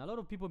asking? A lot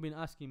of people have been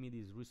asking me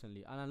this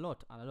recently, and a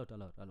lot.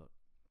 The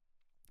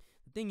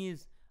thing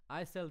is,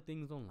 I sell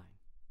things online.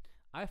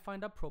 I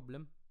find a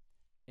problem,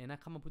 and I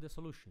come up with a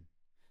solution.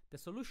 The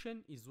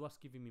solution is what's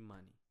giving me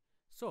money.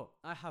 So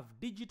I have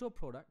digital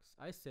products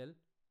I sell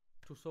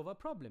to solve a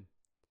problem.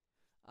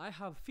 I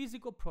have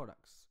physical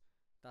products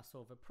that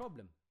solve a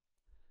problem.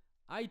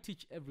 I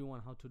teach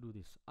everyone how to do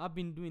this. I've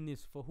been doing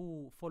this for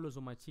who follows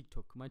on my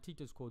TikTok. My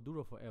TikTok is called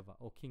Duro Forever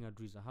or King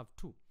Adriz. I have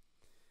two.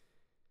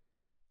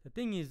 The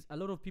thing is, a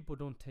lot of people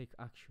don't take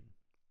action.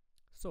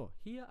 So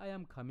here I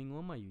am coming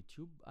on my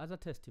YouTube as a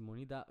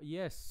testimony that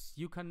yes,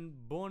 you can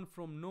born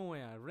from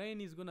nowhere. Rain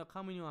is gonna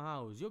come in your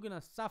house. You're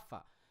gonna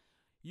suffer.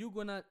 You're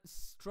gonna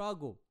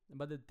struggle.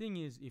 But the thing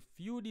is, if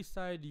you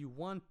decide you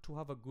want to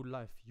have a good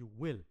life, you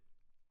will.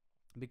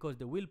 Because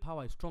the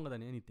willpower is stronger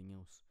than anything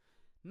else.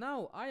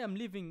 Now, I am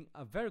living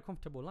a very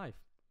comfortable life.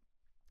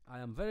 I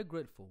am very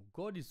grateful.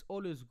 God is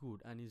always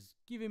good and is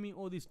giving me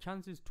all these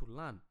chances to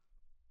learn.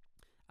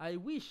 I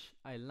wish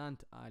I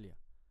learned earlier.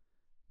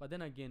 But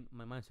then again,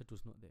 my mindset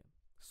was not there.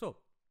 So,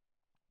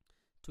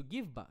 to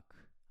give back,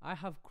 I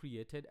have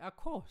created a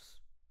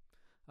course.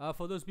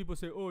 For those people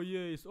say, oh yeah,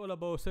 it's all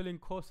about selling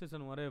courses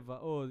and whatever.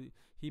 Oh,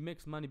 he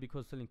makes money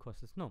because selling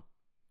courses. No,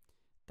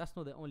 that's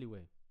not the only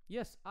way.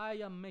 Yes, I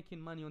am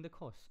making money on the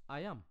course.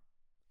 I am.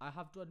 I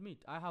have to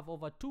admit, I have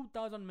over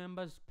 2,000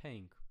 members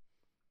paying.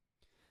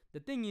 The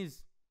thing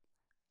is,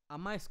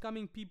 am I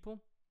scamming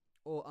people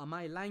or am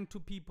I lying to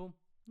people?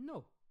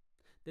 No.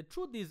 The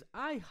truth is,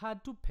 I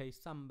had to pay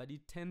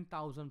somebody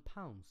 £10,000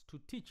 to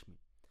teach me.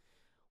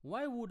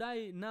 Why would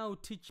I now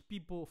teach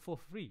people for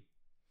free?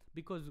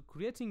 Because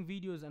creating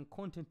videos and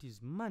content is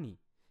money,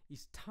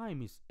 is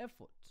time, is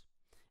effort.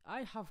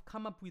 I have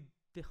come up with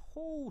the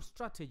whole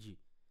strategy.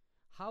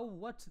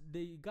 What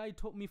the guy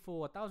taught me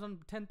for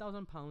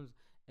 £10,000,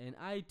 and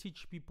I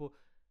teach people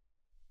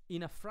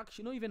in a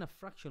fraction, not even a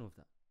fraction of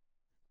that.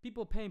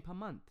 People paying per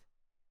month.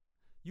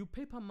 You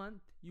pay per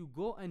month, you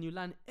go and you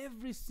learn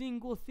every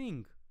single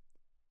thing.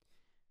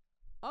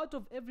 Out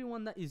of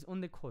everyone that is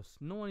on the course,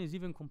 no one is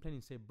even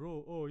complaining, say,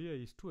 bro, oh yeah,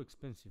 it's too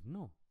expensive.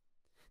 No.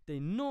 They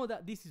know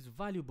that this is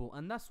valuable,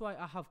 and that's why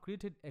I have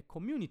created a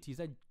community.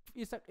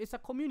 It's a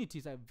community.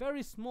 It's a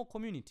very small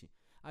community.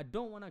 I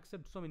don't want to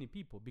accept so many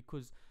people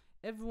because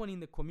everyone in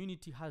the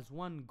community has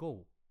one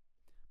goal: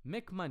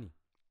 make money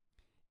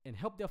and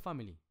help their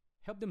family,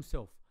 help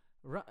themselves,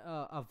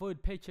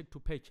 avoid paycheck to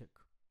paycheck.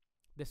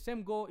 The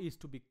same goal is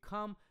to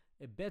become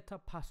a better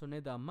person,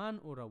 either a man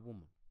or a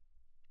woman.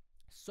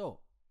 So,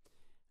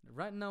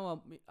 right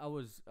now,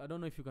 I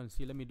don't know if you can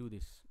see, let me do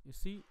this. You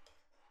see?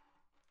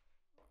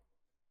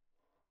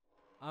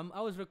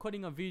 I was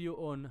recording a video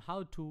on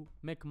how to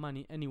make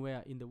money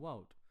anywhere in the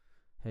world.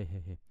 Hey.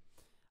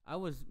 I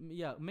was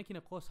making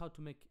a course how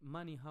to make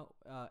money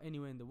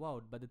anywhere in the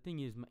world, but the thing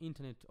is my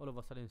internet all of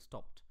a sudden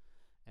stopped.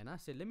 And I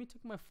said, let me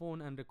take my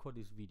phone and record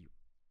this video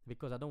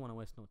because I don't want to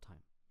waste no time.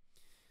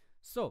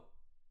 So,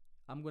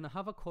 I'm going to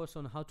have a course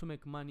on how to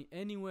make money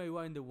anywhere you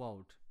are in the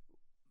world.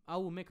 I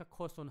will make a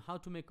course on how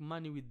to make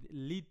money with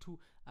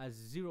little as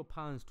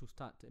 £0 to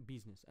start a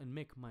business and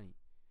make money.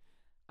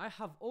 I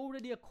have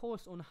already a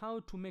course on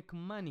how to make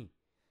money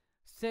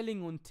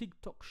selling on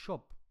TikTok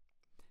Shop.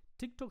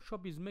 TikTok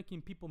Shop is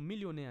making people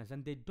millionaires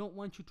and they don't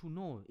want you to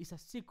know. It's a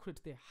secret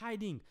they're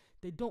hiding.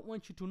 They don't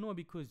want you to know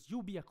because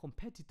you'll be a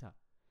competitor.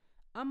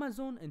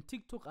 Amazon and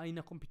TikTok are in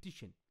a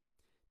competition.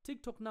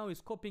 TikTok now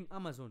is copying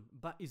Amazon,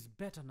 but it's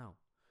better now.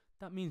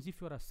 That means if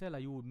you're a seller,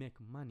 you will make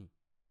money.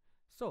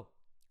 So,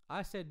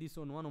 I said this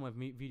on one of my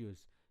videos.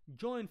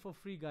 Join for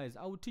free, guys.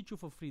 I will teach you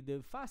for free.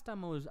 The first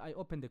time I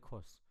opened the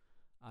course,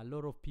 a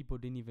lot of people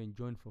didn't even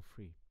join for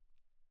free.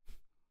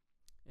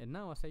 And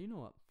now I say, you know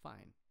what?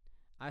 Fine.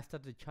 I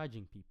started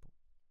charging people.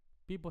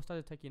 People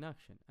started taking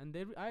action. And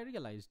I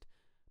realized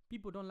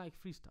people don't like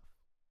free stuff.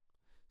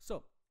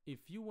 So, if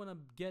you want to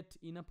get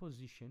in a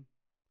position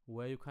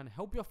where you can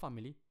help your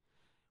family,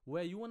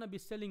 where you want to be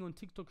selling on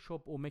TikTok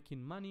shop or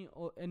making money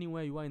or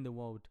anywhere you are in the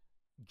world,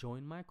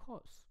 join my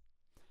course.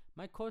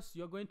 My course,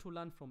 you're going to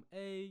learn from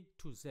A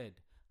to Z.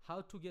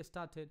 How to get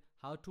started,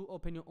 how to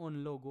open your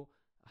own logo,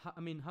 how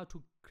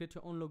to create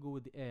your own logo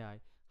with the AI,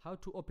 how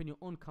to open your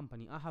own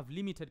company. I have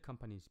limited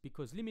companies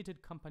because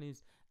limited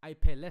companies, I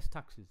pay less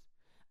taxes.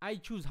 I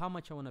choose how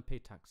much I want to pay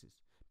taxes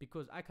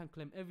because I can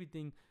claim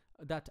everything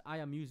that I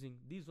am using.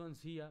 These ones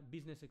here,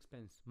 business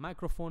expense,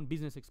 microphone,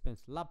 business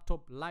expense,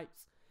 laptop,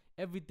 lights,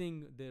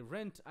 everything, the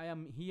rent I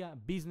am here,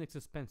 business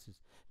expenses,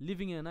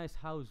 living in a nice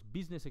house,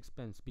 business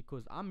expense,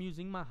 because I'm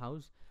using my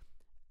house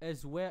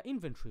as where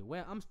inventory,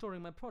 where I'm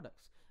storing my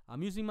products.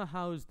 I'm using my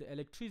house, the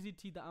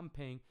electricity that I'm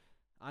paying,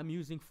 I'm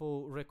using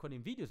for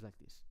recording videos like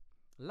this,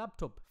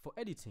 laptop for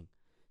editing.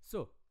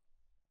 So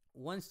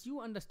once you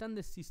understand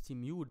the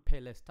system, you would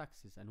pay less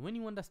taxes. And when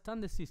you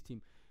understand the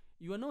system,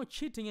 you are not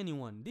cheating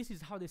anyone. This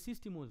is how the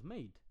system was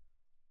made.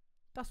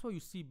 That's why you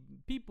see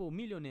people,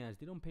 millionaires,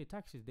 they don't pay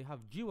taxes. They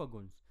have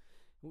G-Wagons.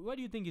 Why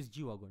do you think it's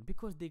G-Wagon?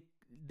 Because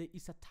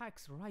it's a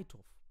tax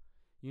write-off,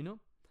 you know?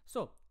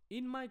 So,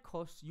 in my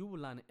course, you will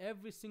learn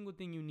every single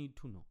thing you need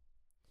to know.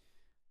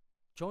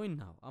 Join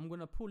now. I'm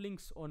going to put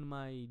links on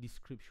my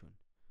description.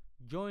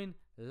 Join,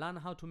 learn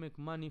how to make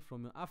money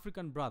from your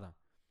African brother.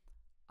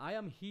 I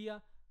am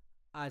here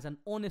as an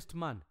honest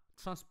man.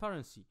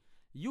 Transparency.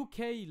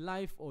 UK,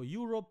 life, or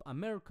Europe,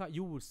 America,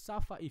 you will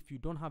suffer if you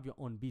don't have your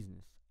own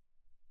business.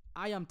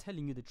 I am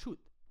telling you the truth.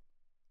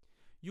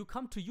 You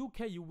come to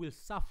UK, you will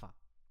suffer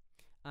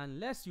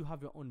unless you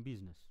have your own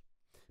business.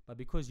 But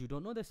because you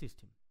don't know the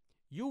system,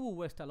 you will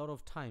waste a lot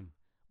of time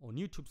on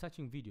YouTube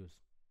searching videos.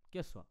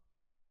 Guess what?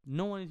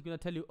 No one is going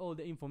to tell you all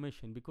the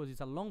information because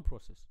it's a long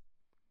process.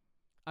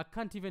 I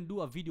can't even do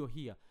a video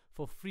here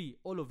for free.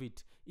 All of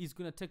it is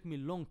going to take me a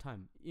long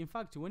time. In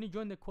fact, when you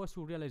join the course,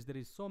 you'll realize there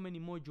is so many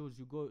modules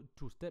you go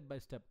to step by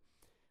step.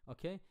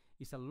 Okay?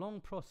 It's a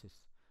long process.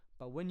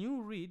 But when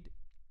you read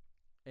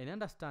and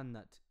understand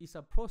that it's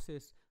a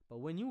process, but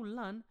when you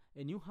learn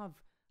and you have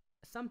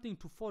something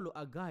to follow,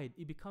 a guide,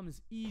 it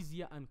becomes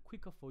easier and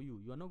quicker for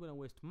you. You are not going to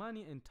waste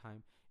money and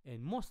time,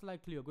 and most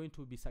likely you're going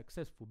to be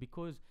successful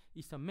because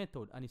it's a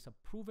method and it's a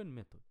proven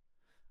method.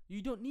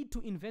 You don't need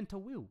to invent a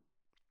wheel.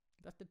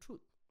 That's the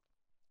truth.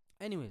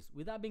 Anyways,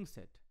 with that being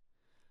said,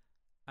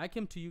 I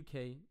came to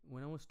UK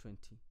when I was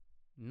 20.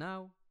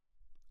 Now,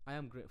 I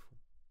am grateful.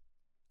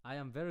 I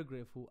am very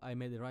grateful I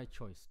made the right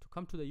choice to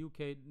come to the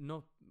UK,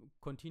 not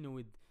continue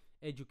with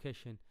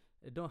education.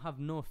 I don't have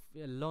no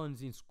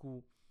loans in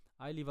school.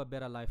 I live a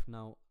better life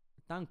now.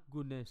 Thank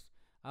goodness.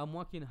 I'm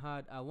working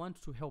hard. I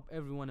want to help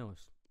everyone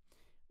else.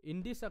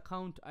 In this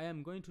account, I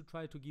am going to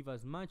try to give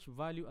as much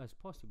value as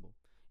possible,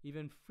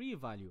 even free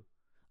value.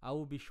 I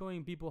will be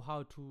showing people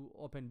how to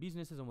open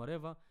businesses and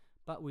whatever,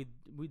 but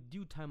with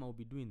due time, I'll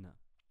be doing that.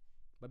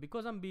 But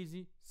because I'm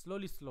busy,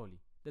 slowly.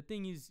 The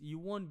thing is, you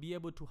won't be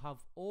able to have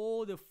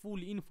all the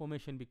full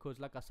information because,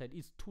 like I said,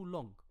 it's too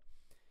long.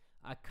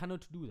 I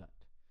cannot do that.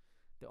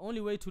 The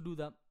only way to do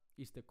that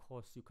is the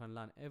course. You can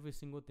learn every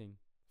single thing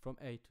from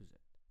A to Z.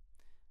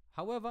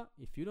 However,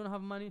 if you don't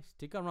have money,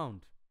 stick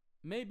around.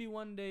 Maybe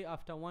one day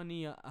after 1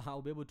 year,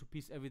 I'll be able to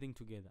piece everything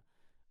together,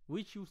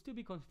 which you'll still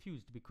be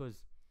confused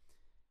because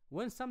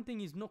when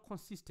something is not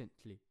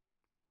consistently,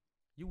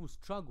 you will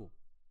struggle.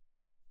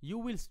 You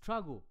will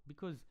struggle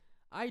because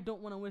I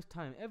don't want to waste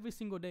time. Every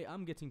single day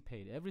I'm getting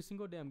paid. Every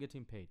single day I'm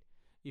getting paid.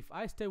 If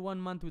I stay 1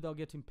 month without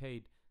getting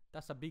paid,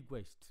 that's a big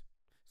waste.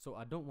 So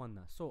I don't want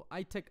that. So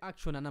I take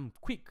action and I'm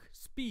quick,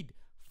 speed,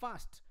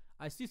 fast.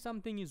 I see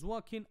something is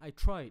working, I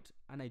try it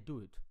and I do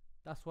it.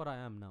 That's what I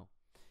am now.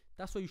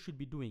 That's what you should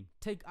be doing.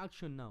 Take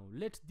action now.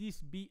 Let this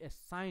be a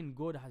sign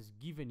God has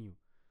given you.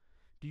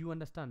 Do you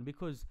understand?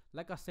 Because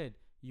like I said,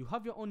 you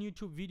have your own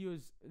YouTube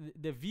videos.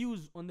 The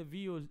views on the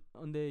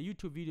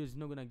YouTube videos is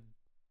not going to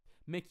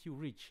make you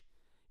rich.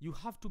 You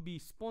have to be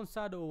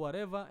sponsored or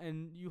whatever,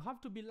 and you have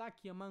to be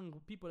lucky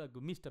among people like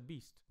Mr.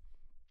 Beast.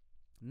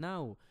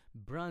 Now,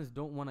 brands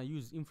don't want to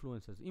use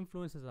influencers.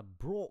 Influencers are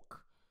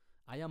broke.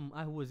 I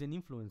was an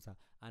influencer,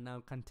 and I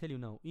can tell you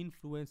now,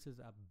 influencers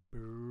are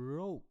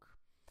broke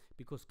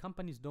because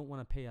companies don't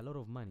want to pay a lot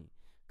of money.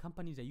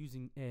 Companies are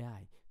using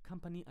AI.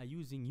 Companies are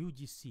using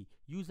UGC,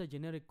 user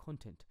generic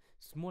content,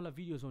 smaller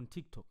videos on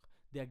TikTok.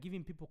 They are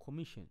giving people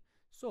commission.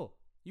 So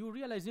you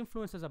realize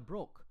influencers are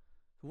broke.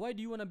 Why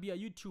do you want to be a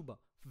YouTuber?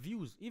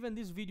 Views. Even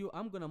this video,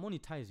 I'm going to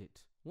monetize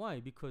it. Why?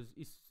 Because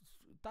it's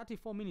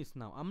 34 minutes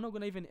now. I'm not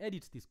going to even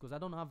edit this because I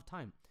don't have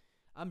time.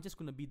 I'm just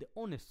going to be the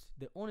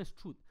honest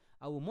truth.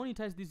 I will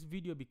monetize this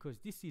video because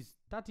this is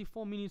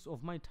 34 minutes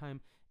of my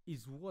time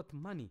is worth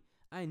money.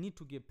 I need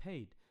to get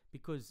paid,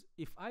 because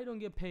if I don't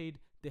get paid,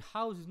 the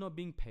house is not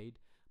being paid,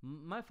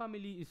 my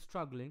family is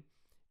struggling,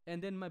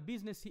 and then my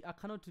business here, I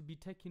cannot be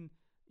taking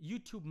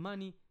YouTube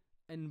money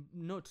and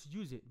not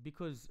use it,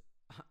 because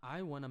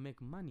I want to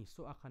make money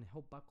so I can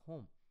help back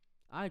home.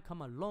 I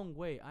come a long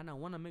way and I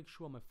want to make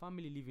sure my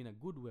family live in a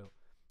good way.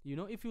 You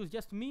know, if it was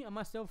just me and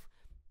myself,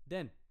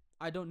 then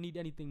I don't need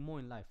anything more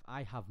in life.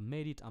 I have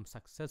made it. I'm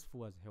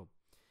successful as hell.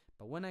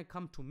 But when I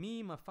come to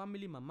me, my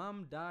family, my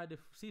mom, dad,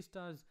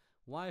 sisters,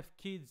 wife,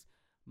 kids,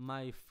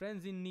 my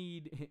friends in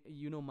need,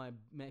 you know, my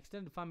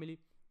extended family,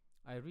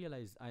 I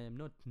realize I am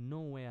not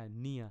nowhere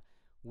near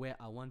where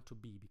I want to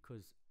be,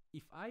 because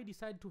if I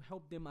decide to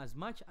help them as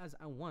much as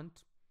I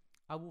want,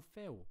 I will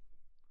fail.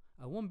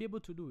 I won't be able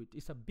to do it.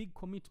 It's a big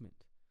commitment.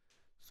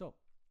 So,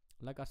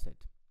 like I said,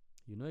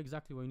 you know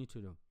exactly what you need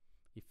to do.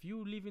 If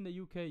you live in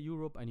the UK,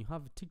 Europe, and you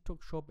have a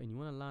TikTok shop and you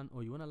want to learn,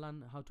 or you want to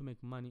learn how to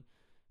make money,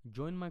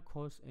 join my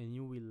course and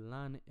you will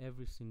learn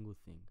every single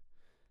thing.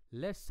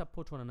 Let's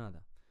support one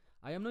another.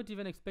 I am not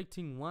even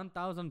expecting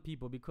 1,000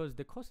 people, because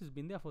the course has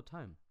been there for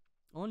time.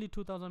 Only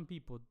 2,000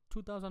 people,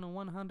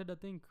 2,100, I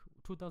think,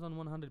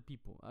 2,100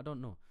 people. I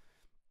don't know.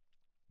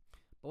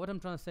 But what I'm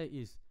trying to say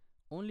is,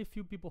 only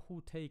few people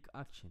who take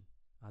action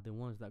are the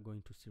ones that are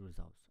going to see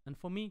results. And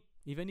for me,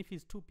 even if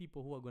it's 2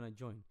 people who are going to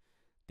join,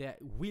 they're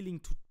willing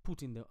to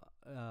put in the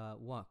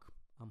work,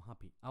 I'm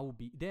happy. I will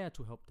be there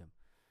to help them.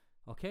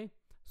 Okay?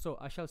 So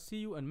I shall see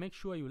you, and make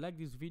sure you like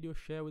this video,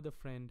 share with a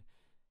friend.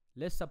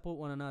 Let's support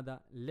one another.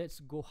 Let's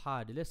go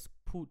hard. Let's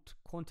put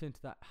content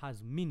that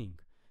has meaning,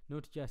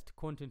 not just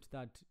content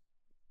that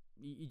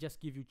it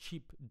just give you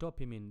cheap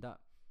dopamine that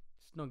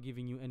it's not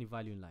giving you any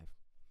value in life.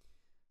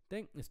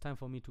 Then it's time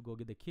for me to go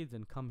get the kids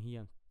and come here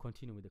and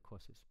continue with the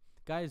courses.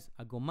 Guys,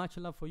 I got much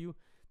love for you.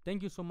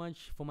 Thank you so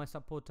much for my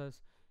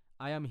supporters.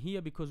 I am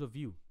here because of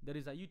you. There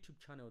is a YouTube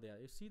channel there.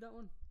 You see that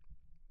one?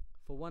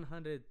 For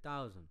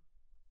 100,000.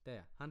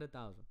 There,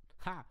 100,000.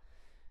 Ha!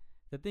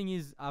 The thing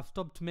is, I've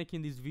stopped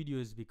making these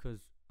videos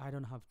because I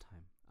don't have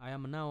time. I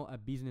am now a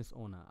business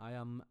owner. I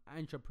am an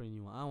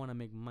entrepreneur. I want to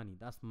make money.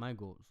 That's my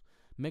goals.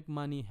 Make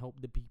money, help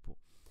the people.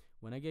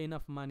 When I get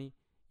enough money,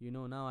 you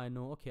know, now I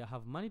know, okay, I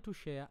have money to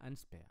share and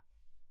spare.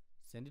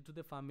 Send it to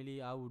the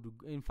family. I would,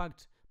 in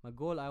fact, my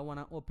goal, I want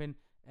to open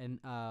an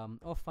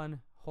orphan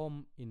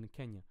home in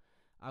Kenya.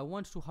 I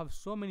want to have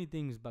so many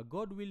things, but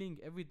God willing,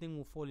 everything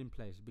will fall in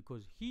place,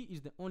 because He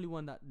is the only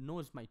one that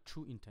knows my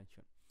true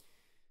intention.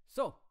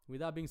 So,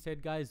 with that being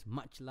said, guys,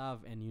 much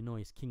love, and you know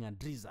it's King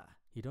Adriza.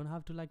 You don't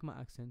have to like my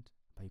accent,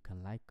 but you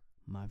can like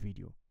my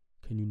video.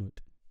 Can you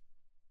not?